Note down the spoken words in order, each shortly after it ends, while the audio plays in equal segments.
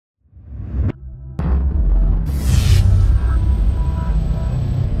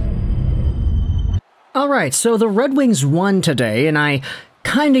Alright, so the Red Wings won today, and I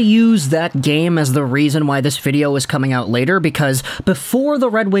kinda used that game as the reason why this video is coming out later, because before the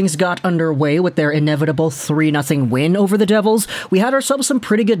Red Wings got underway with their inevitable 3-0 win over the Devils, we had ourselves some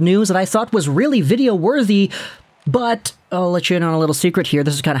pretty good news that I thought was really video-worthy, but I'll let you in on a little secret here.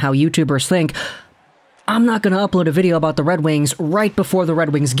 This is kind of how YouTubers think. I'm not going to upload a video about the Red Wings right before the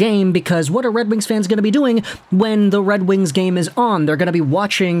Red Wings game, because what are Red Wings fans going to be doing when the Red Wings game is on? They're going to be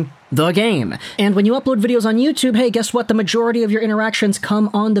watching the game. And when you upload videos on YouTube, hey, guess what? The majority of your interactions come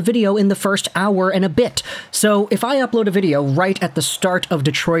on the video in the first hour and a bit. So if I upload a video right at the start of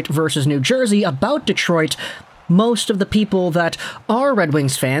Detroit versus New Jersey about Detroit, most of the people that are Red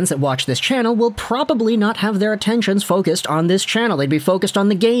Wings fans that watch this channel will probably not have their attentions focused on this channel. They'd be focused on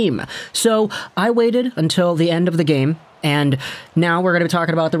the game. So I waited until the end of the game, and now we're going to be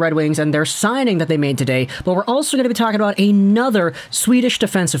talking about the Red Wings and their signing that they made today, but we're also going to be talking about another Swedish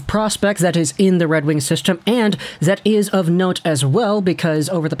defensive prospect that is in the Red Wings system, and that is of note as well, because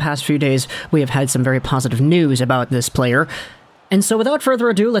over the past few days we have had some very positive news about this player. And so without further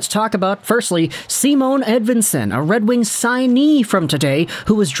ado, let's talk about, firstly, Simon Edvinsson, a Red Wings signee from today,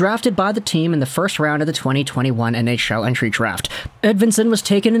 who was drafted by the team in the first round of the 2021 NHL Entry Draft. Edvinsson was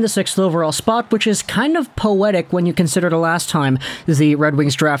taken in the 6th overall spot, which is kind of poetic when you consider the last time the Red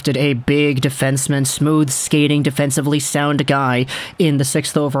Wings drafted a big defenseman, smooth-skating, defensively sound guy in the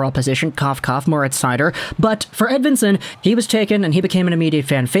 6th overall position, cough cough, Moritz Seider. But for Edvinsson, he was taken and he became an immediate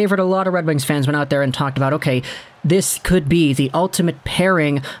fan favorite. A lot of Red Wings fans went out there and talked about, okay, this could be the ultimate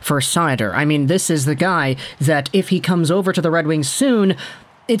pairing for Seider. I mean, this is the guy that if he comes over to the Red Wings soon,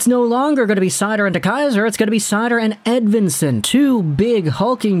 it's no longer going to be Seider and DeKaiser, it's going to be Seider and Edvinsson. Two big,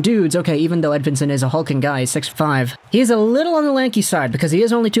 hulking dudes. Okay, even though Edvinsson is a hulking guy, 6'5", he's a little on the lanky side because he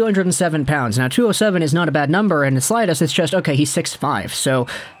is only 207 pounds. Now, 207 is not a bad number in the slightest, it's just, okay, he's 6'5", so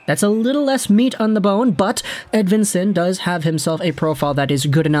that's a little less meat on the bone, but Edvinsson does have himself a profile that is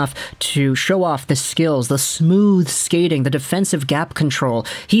good enough to show off the skills, the smooth skating, the defensive gap control.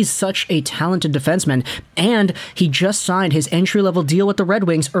 He's such a talented defenseman, and he just signed his entry-level deal with the Red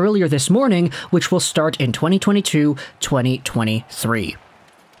Wings earlier this morning, which will start in 2022-2023.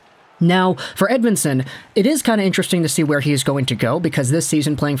 Now, for Edvinsson, it is kind of interesting to see where he is going to go, because this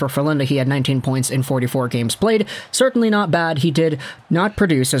season playing for Wallinder, he had 19 points in 44 games played. Certainly not bad. He did not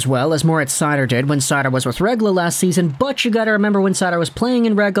produce as well as Moritz Seider did when Seider was with Rögle last season, but you gotta remember when Seider was playing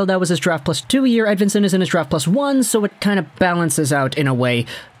in Rögle, that was his draft plus 2 year. Edvinsson is in his draft plus 1, so it kind of balances out in a way.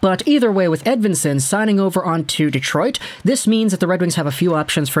 But either way, with Edvinsson signing over onto Detroit, this means that the Red Wings have a few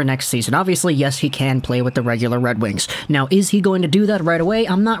options for next season. Obviously, yes, he can play with the regular Red Wings. Now, is he going to do that right away?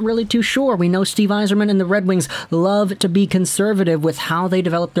 I'm not really too sure. We know Steve Yzerman and the Red Wings love to be conservative with how they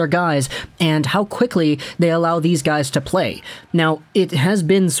develop their guys and how quickly they allow these guys to play. Now, it has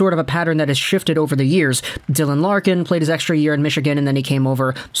been sort of a pattern that has shifted over the years. Dylan Larkin played his extra year in Michigan and then he came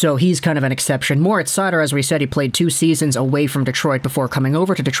over, so he's kind of an exception. Moritz Seider, as we said, he played 2 seasons away from Detroit before coming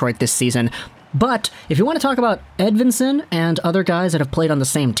over to Detroit this season. But if you want to talk about Edvinsson and other guys that have played on the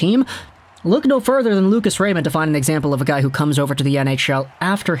same team, look no further than Lucas Raymond to find an example of a guy who comes over to the NHL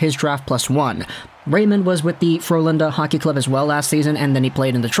after his draft plus 1. Raymond was with the Frölunda Hockey Club as well last season, and then he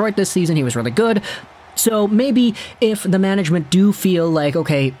played in Detroit this season. He was really good. So maybe if the management do feel like,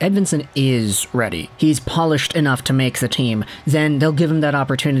 okay, Edvinsson is ready, he's polished enough to make the team, then they'll give him that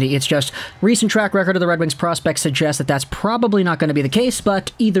opportunity. It's just recent track record of the Red Wings prospects suggests that that's probably not going to be the case,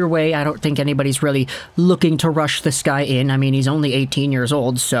 but either way, I don't think anybody's really looking to rush this guy in. I mean, he's only 18 years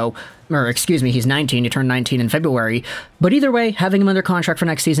old, so... or excuse me, he's 19, he turned 19 in February. But either way, having him under contract for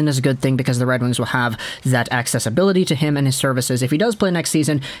next season is a good thing because the Red Wings will have that accessibility to him and his services. If he does play next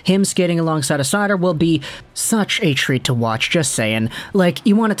season, him skating alongside of Seider will be such a treat to watch, just saying. Like,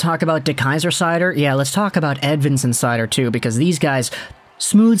 you want to talk about DeKaiser Seider? Yeah, let's talk about Edvinsson Seider too, because these guys...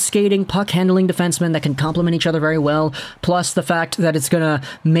 smooth skating, puck-handling defensemen that can complement each other very well, plus the fact that it's gonna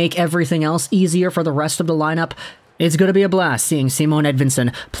make everything else easier for the rest of the lineup. It's going to be a blast seeing Simon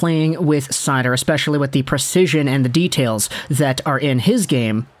Edvinsson playing with Seider, especially with the precision and the details that are in his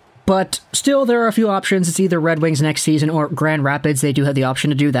game. But still, there are a few options. It's either Red Wings next season or Grand Rapids. They do have the option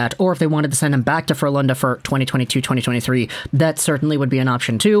to do that. Or if they wanted to send him back to Frölunda for 2022-2023, that certainly would be an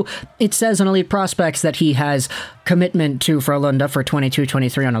option too. It says on Elite Prospects that he has commitment to Frölunda for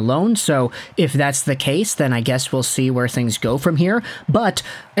 22-23 on a loan, so if that's the case, then I guess we'll see where things go from here. But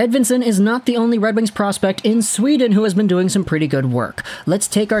Edvinsson is not the only Red Wings prospect in Sweden who has been doing some pretty good work. Let's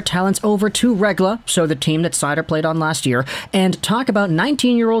take our talents over to Rögle, so the team that Seider played on last year, and talk about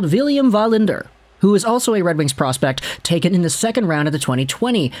 19-year-old William Wallinder, who is also a Red Wings prospect taken in the 2nd round of the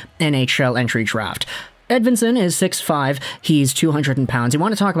 2020 NHL Entry Draft. Edvinsson is 6'5", he's 200 pounds. You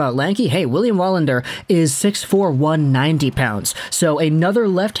want to talk about lanky? Hey, William Wallinder is 6'4", 190 pounds. So another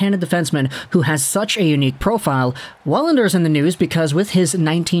left-handed defenseman who has such a unique profile. Wallinder's in the news because with his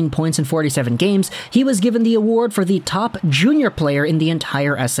 19 points in 47 games, he was given the award for the top junior player in the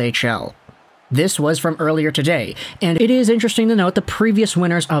entire SHL. This was from earlier today, and it is interesting to note the previous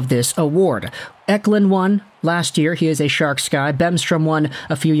winners of this award. Eklund won last year, he is a Sharks guy. Bemstrom won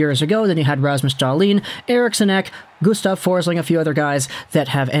a few years ago, then you had Rasmus Dahlin, Eriksson Ek, Gustav Forsling, a few other guys that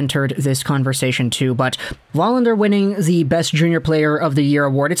have entered this conversation too, but Wallinder winning the Best Junior Player of the Year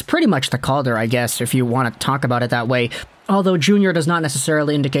award, it's pretty much the Calder, I guess, if you want to talk about it that way. Although junior does not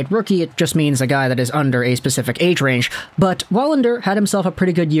necessarily indicate rookie, it just means a guy that is under a specific age range. But Wallinder had himself a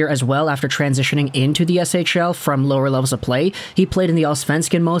pretty good year as well after transitioning into the SHL from lower levels of play. He played in the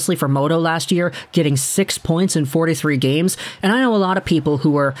Allsvenskan mostly for Modo last year, getting 6 points in 43 games. And I know a lot of people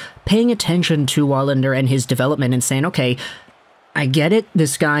who were paying attention to Wallinder and his development and saying, okay, I get it,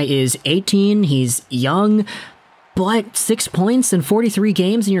 this guy is 18, he's young, but 6 points in 43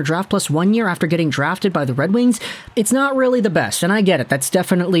 games in your draft plus 1 year after getting drafted by the Red Wings, it's not really the best, and I get it. That's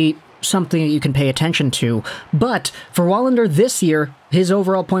definitely something that you can pay attention to. But for Wallinder this year, his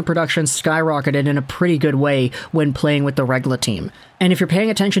overall point production skyrocketed in a pretty good way when playing with the Regla team. And if you're paying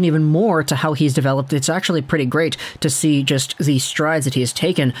attention even more to how he's developed, it's actually pretty great to see just the strides that he has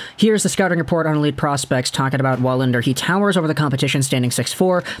taken. Here's the scouting report on elite prospects talking about Wallinder. He towers over the competition, standing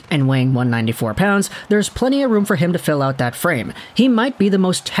 6'4" and weighing 194 pounds. There's plenty of room for him to fill out that frame. He might be the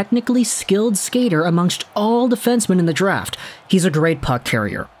most technically skilled skater amongst all defensemen in the draft. He's a great puck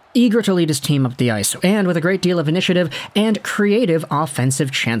carrier, eager to lead his team up the ice, and with a great deal of initiative and creative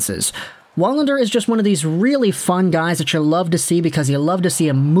offensive chances. Wallinder is just one of these really fun guys that you love to see because you love to see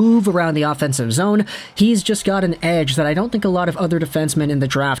him move around the offensive zone. He's just got an edge that I don't think a lot of other defensemen in the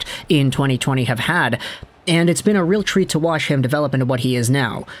draft in 2020 have had, and it's been a real treat to watch him develop into what he is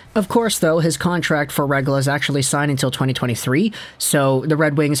now. Of course, though, his contract for Regla is actually signed until 2023, so the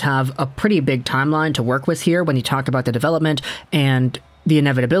Red Wings have a pretty big timeline to work with here when you talk about the development and the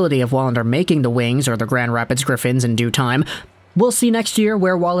inevitability of Wallinder making the Wings or the Grand Rapids Griffins in due time. We'll see next year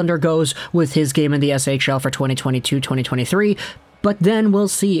where Wallinder goes with his game in the SHL for 2022-2023, but then we'll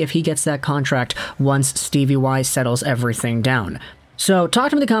see if he gets that contract once Stevie Y settles everything down. So talk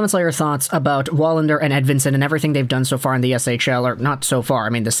to me in the comments all your thoughts about Wallinder and Edvinsson and everything they've done so far in the SHL, or not so far, I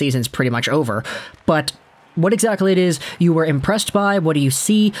mean the season's pretty much over, but what exactly it is you were impressed by, what do you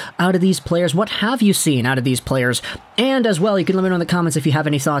see out of these players, what have you seen out of these players, and as well, you can let me know in the comments if you have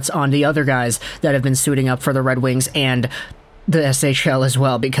any thoughts on the other guys that have been suiting up for the Red Wings and the SHL as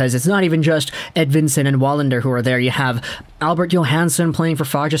well, because it's not even just Edvinsson and Wallinder who are there. You have Albert Johansson playing for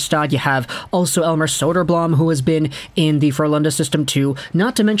Fagerstad. You have also Elmer Soderblom, who has been in the Frölunda system too,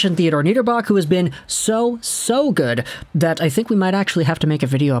 not to mention Theodor Niederbach, who has been so good that I think we might actually have to make a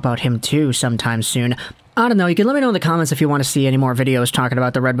video about him too sometime soon. I don't know, you can let me know in the comments if you want to see any more videos talking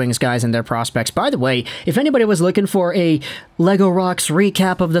about the Red Wings guys and their prospects. By the way, if anybody was looking for a Lego Rocks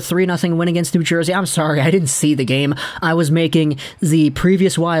recap of the 3-0 win against New Jersey, I'm sorry, I didn't see the game. I was making the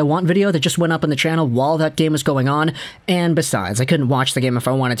previous Why I Want video that just went up on the channel while that game was going on, and besides, I couldn't watch the game if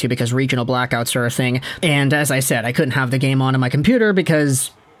I wanted to because regional blackouts are a thing, and as I said, I couldn't have the game on my computer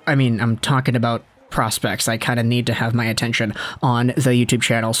because, I mean, I'm talking about prospects. I kind of need to have my attention on the YouTube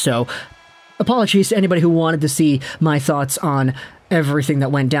channel, so apologies to anybody who wanted to see my thoughts on everything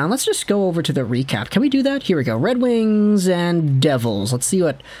that went down. Let's just go over to the recap. Can we do that? Here we go. Red Wings and Devils. Let's see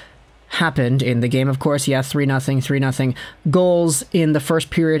what happened in the game. Of course, yeah, 3-0, 3-0. Goals in the first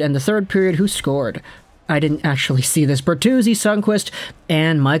period and the third period. Who scored? I didn't actually see this. Bertuzzi, Sundqvist,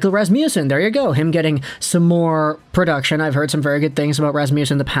 and Michael Rasmussen. There you go. Him getting some more production. I've heard some very good things about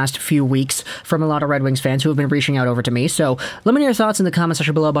Rasmussen the past few weeks from a lot of Red Wings fans who have been reaching out over to me. So let me know your thoughts in the comment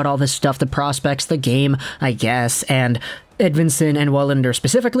section below about all this stuff, the prospects, the game, I guess, and Edvinsson and Wallinder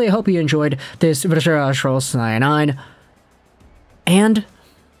specifically. I hope you enjoyed this video. And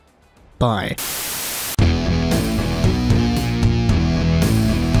bye.